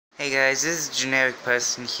Hey guys, this is Generic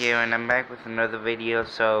Person here, and I'm back with another video.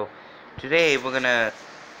 So today we're gonna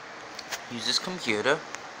use this computer,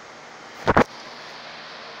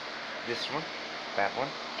 this one, that one,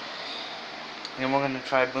 and we're gonna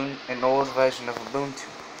try an old version of Ubuntu.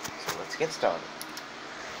 So let's get started.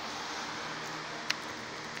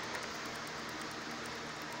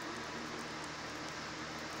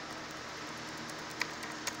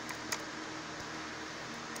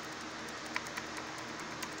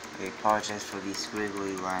 I apologize for these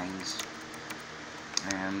squiggly lines.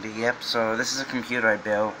 And yep, so this is a computer I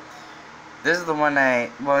built. This is the one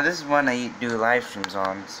this is one I do live streams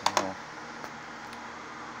on, so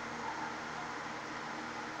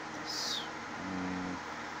this,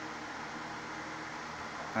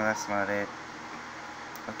 no, that's not it.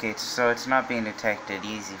 Okay, so it's not being detected,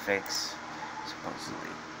 easy fix,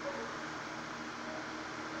 supposedly.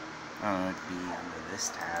 Oh, it'd be under this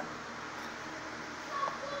tab.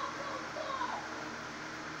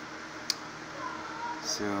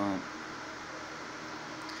 So no,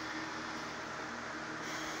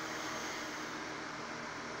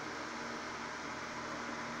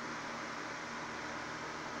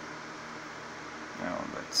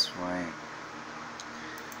 that's right.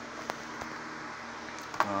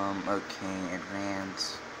 Okay,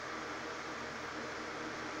 advance.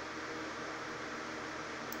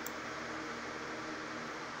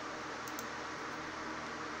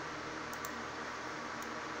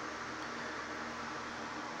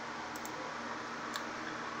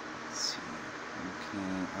 Let's see.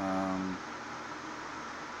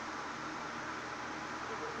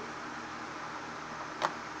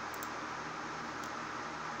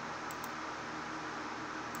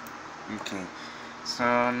 Okay,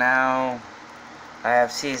 so now I have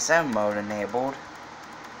CSM mode enabled.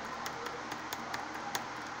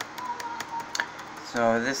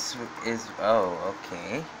 So this is,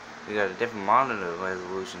 okay. We got a different monitor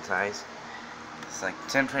resolution size. It's like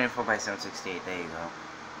 1024 by 768, there you go.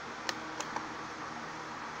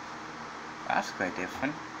 That's quite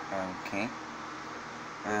different. Okay.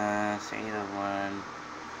 Say the one.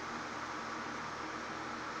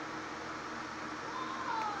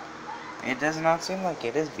 It does not seem like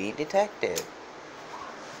it is being detected.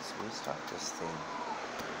 Let's restart this thing.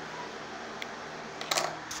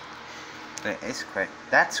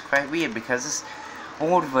 That's quite weird because this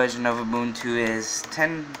old version of Ubuntu is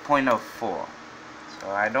 10.04. So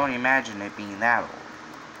I don't imagine it being that old.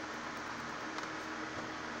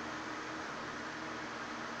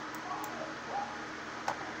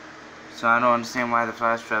 So I don't understand why the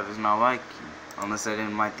flash drive is not working, unless I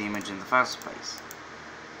didn't write the image in the first place.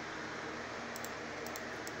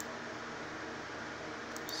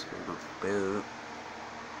 Let's go to boot.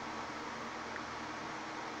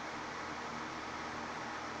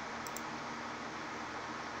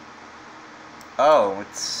 Oh, well,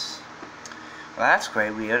 that's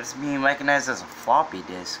quite weird. It's being recognized as a floppy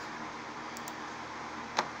disk.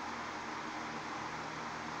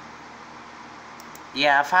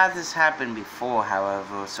 Yeah, I've had this happen before,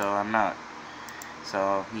 however, so I'm not.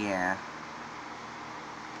 So, yeah.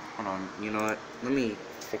 Hold on, you know what? Let me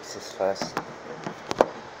fix this first.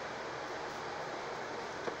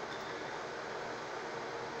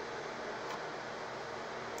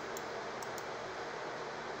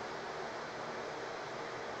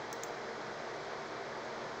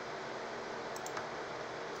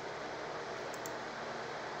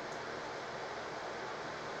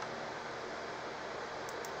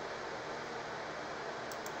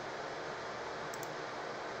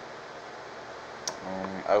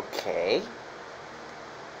 Okay.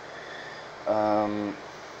 USB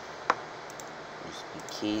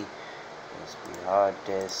key, USB hard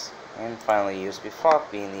disk, and finally USB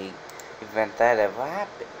floppy in the event that ever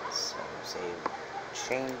happens. So save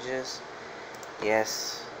changes.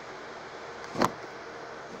 Yes. I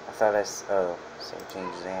thought save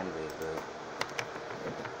changes and reboot.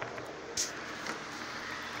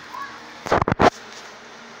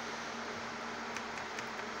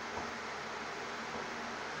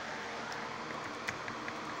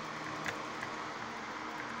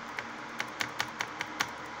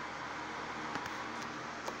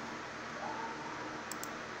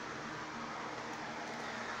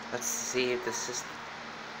 Let's see if the system.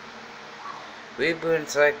 Reboot and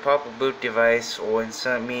select proper boot device, or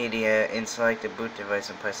insert media and select the boot device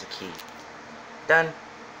and press a key. Done.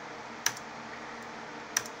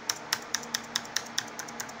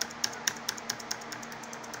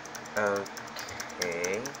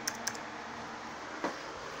 Okay.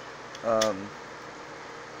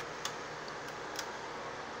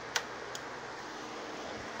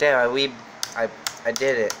 There, I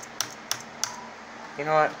did it. You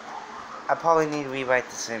know what? I probably need to rewrite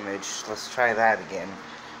this image. Let's try that again.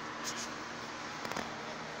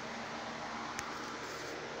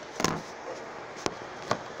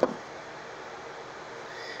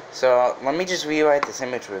 So let me just rewrite this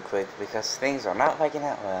image real quick because things are not working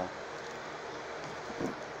out well.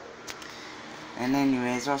 And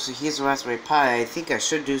anyways, also here's the Raspberry Pi. I think I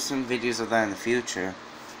should do some videos of that in the future.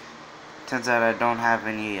 Turns out I don't have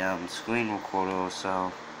any screen recorder,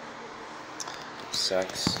 so it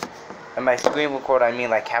sucks. And by screen recorder I mean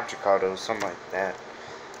like capture card or something like that.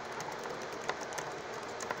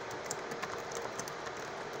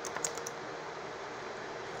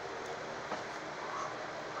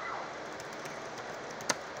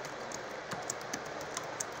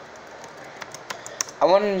 I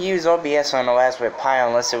wouldn't use OBS on the Raspberry Pi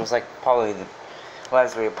unless it was like probably the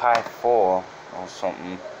Raspberry Pi 4 or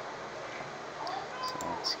something. So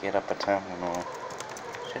let's get up a terminal.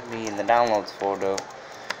 Should be in the downloads folder.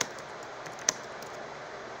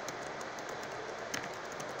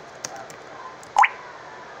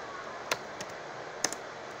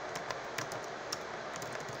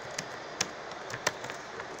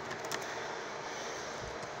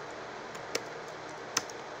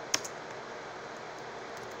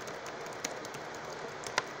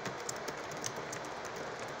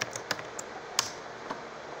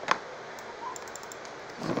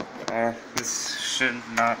 This should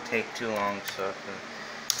not take too long, so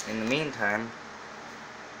in the meantime,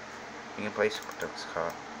 you can play Supertux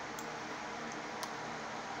card.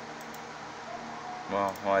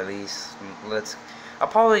 Well, or at least, I'll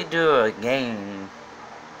probably do a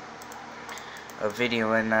video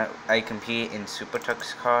when I compete in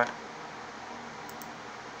Supertux card.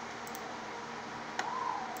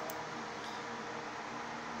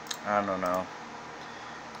 I don't know.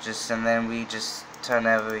 And then we just turn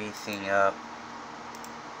everything up.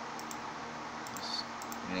 Just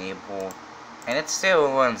enable. And it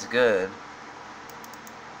still runs good.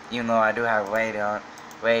 Even though I do have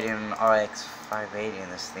Radeon RX 580 in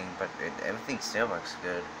this thing, but everything still works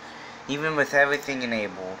good. Even with everything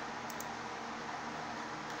enabled.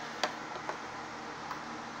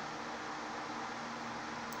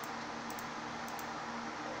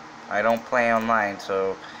 I don't play online,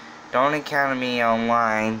 so don't encounter me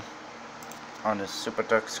online on the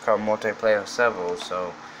Supertux card multiplayer server,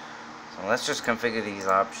 so let's just configure these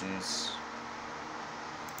options.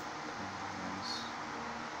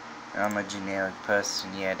 I'm a generic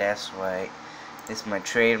person, yeah, that's right. It's my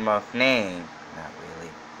trademark name. Not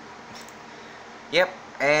really. Yep,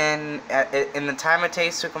 and in the time it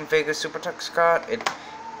takes to configure Supertux card,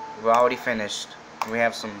 we're already finished. We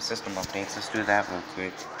have some system updates. Let's do that real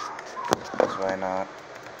quick. Because why not?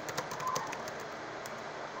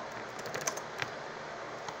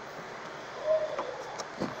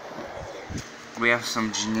 We have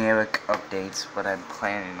some generic updates, but I'm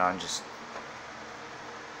planning on just,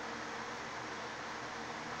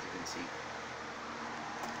 you can see.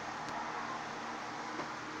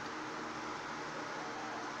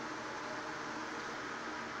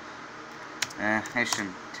 It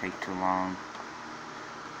shouldn't take too long.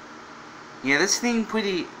 Yeah, this thing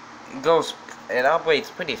it operates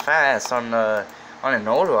pretty fast on an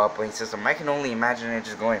older operating system. I can only imagine it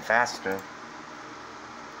just going faster.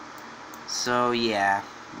 So yeah,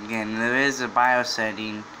 again, there is a BIOS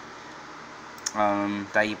setting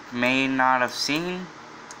that you may not have seen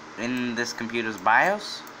in this computer's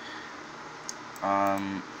BIOS.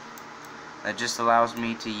 That just allows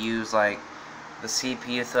me to use like the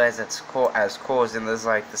CPU threads as cores, and there's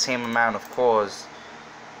like the same amount of cores,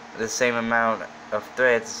 the same amount of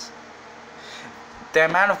threads. The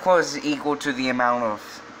amount of cores is equal to the amount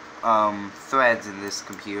of threads in this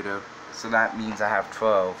computer, so that means I have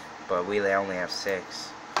 12. But really I only have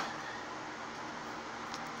 6.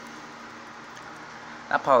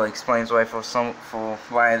 That probably explains why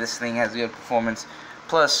why this thing has good performance,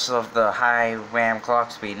 plus of the high RAM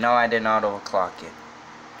clock speed. No, I did not overclock it.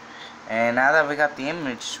 And now that we got the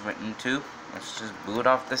image written to, let's just boot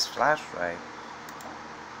off this flash drive.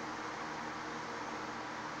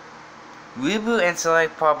 Reboot and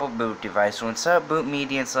select proper boot device. So insert boot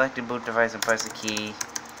media and select the boot device and press the key.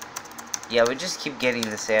 Yeah, we just keep getting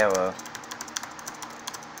this error.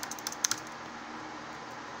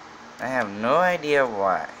 I have no idea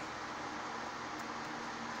why.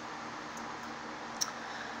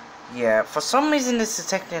 Yeah, for some reason it's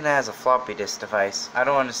detecting it as a floppy disk device. I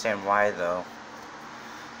don't understand why though.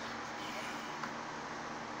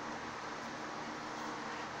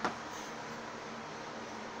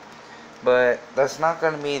 But that's not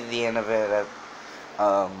gonna be the end of it.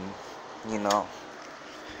 You know,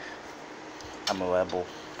 I'm a rebel,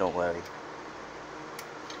 don't worry.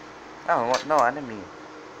 Oh, what? No, I didn't mean.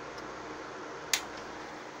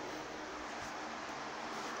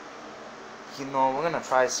 You know, we're gonna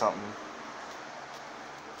try something.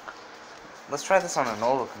 Let's try this on an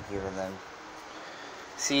older computer then.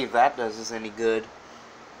 See if that does us any good.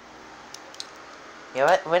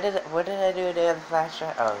 Yeah, what did I do to the flash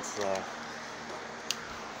drive? Oh, it's there.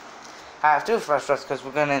 I have two flash drives because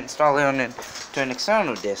we're gonna install it on to an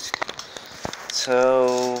external disk.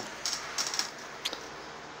 So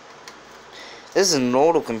this is an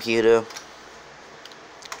older computer.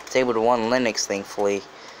 It's able to run Linux, thankfully.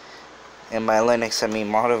 And by Linux, I mean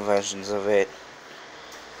modern versions of it.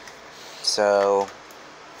 So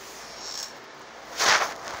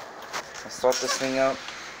let's start this thing up.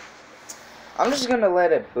 I'm just gonna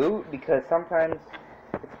let it boot because sometimes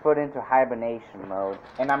it's put into hibernation mode.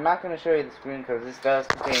 And I'm not gonna show you the screen because this does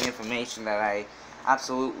contain information that I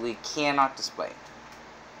absolutely cannot display.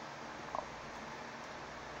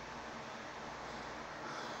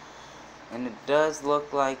 And it does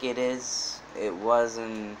look like it was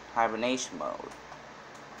in hibernation mode.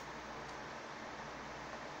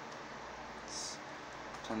 Let's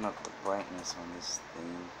turn up the brightness on this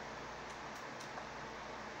thing.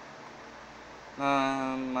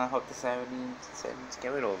 I hope the settings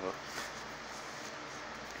carried over.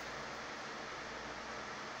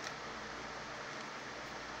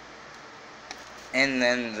 And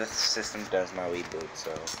then the system does not reboot,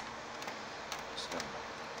 so just gonna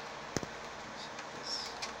this.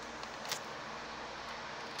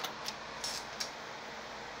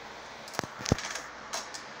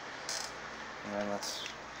 And then let's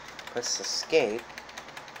press escape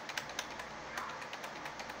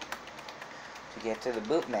to get to the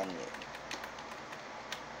boot menu.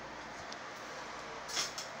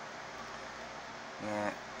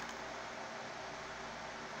 Yeah.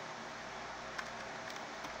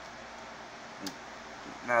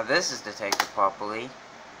 Now this is detected properly.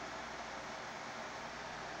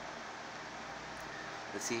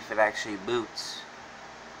 Let's see if it actually boots.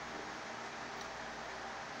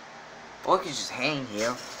 Or it could just hang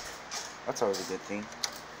here. That's always a good thing.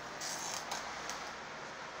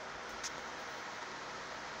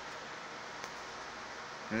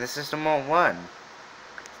 And the system won't run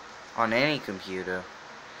on any computer.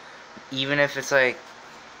 Even if it's like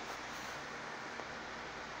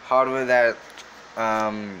hardware that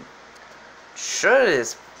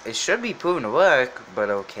it should be proven to work, but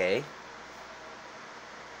okay.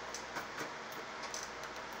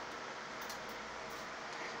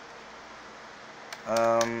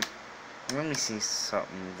 Let me see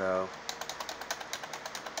something though.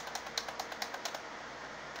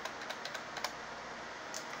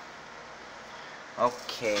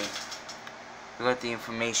 Okay, we got the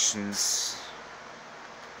informations.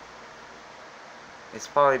 It's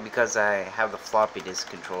probably because I have the floppy disk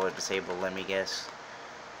controller disabled, let me guess.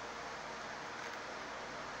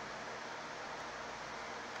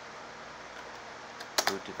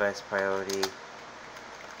 Boot device priority.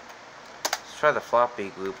 Let's try the floppy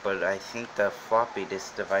group, but I think the floppy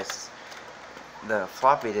disk drive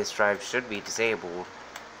should be disabled.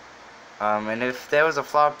 And if there was a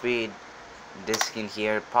floppy disk in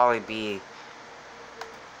here, it'd probably be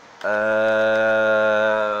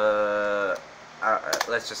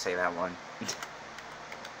let's just say that one.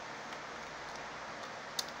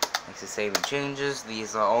 Next is saving changes.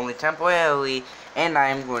 These are only temporarily, and I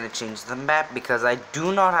am going to change them back because I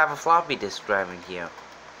do not have a floppy disk drive in here.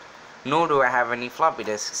 Nor do I have any floppy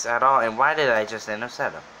disks at all. And why did I just enter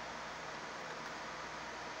setup?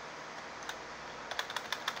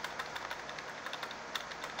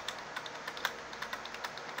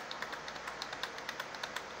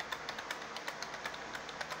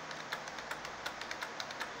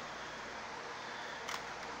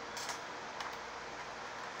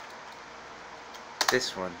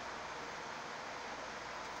 This one.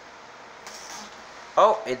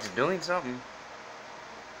 Oh, it's doing something.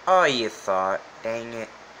 Oh, you thought. Dang it.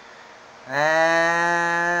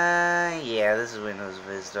 Yeah, this is Windows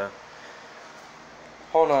Vista.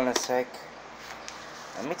 Hold on a sec.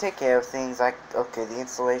 Let me take care of things. Okay, the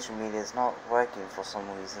installation media is not working for some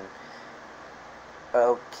reason.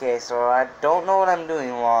 Okay, so I don't know what I'm doing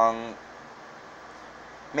wrong.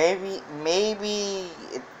 Maybe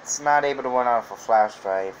it's not able to run off a flash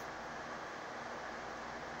drive.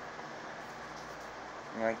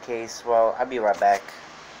 In that case, well, I'll be right back.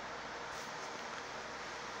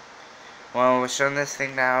 Well, we're shutting this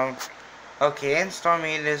thing down. Okay, install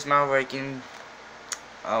media is not working.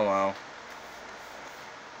 Oh well.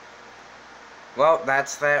 Well,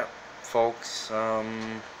 that's that, folks.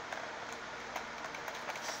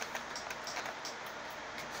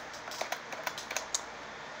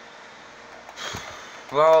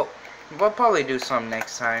 Well, we'll probably do some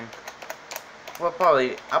next time. I'll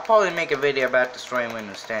probably make a video about destroying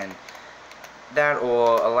Windows 10. That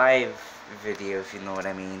or a live video, if you know what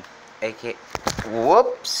I mean.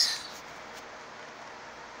 Whoops.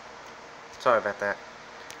 Sorry about that.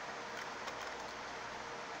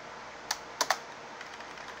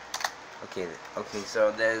 Okay,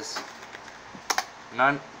 so there's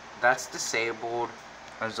none. That's disabled,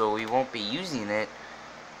 and so we won't be using it.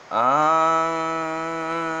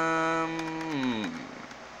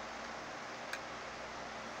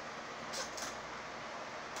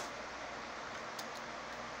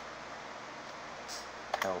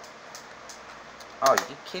 Help. Oh,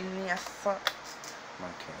 you kidding me? I thought.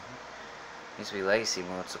 Okay. Needs to be legacy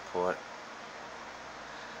mode support.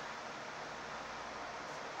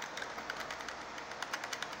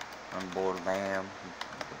 Onboard lamb.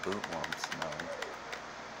 The boot wants no.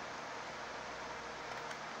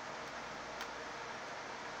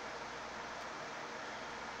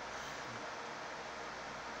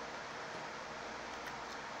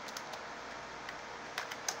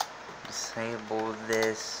 Disable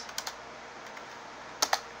this.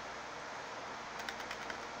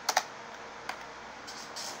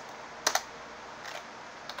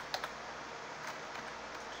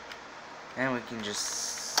 And we can just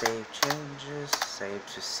save changes, save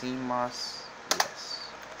to CMOS, yes.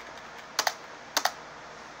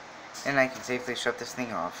 And I can safely shut this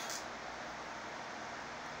thing off.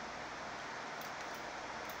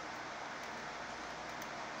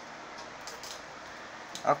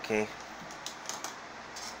 Okay.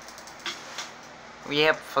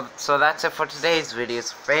 Yep, so that's it for today's video.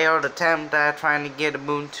 It's a failed attempt at trying to get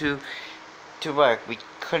Ubuntu to work. We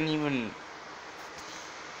couldn't even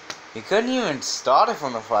start it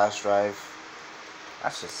from the flash drive.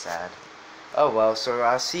 That's just sad. Oh well, so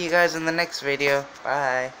I'll see you guys in the next video.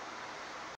 Bye.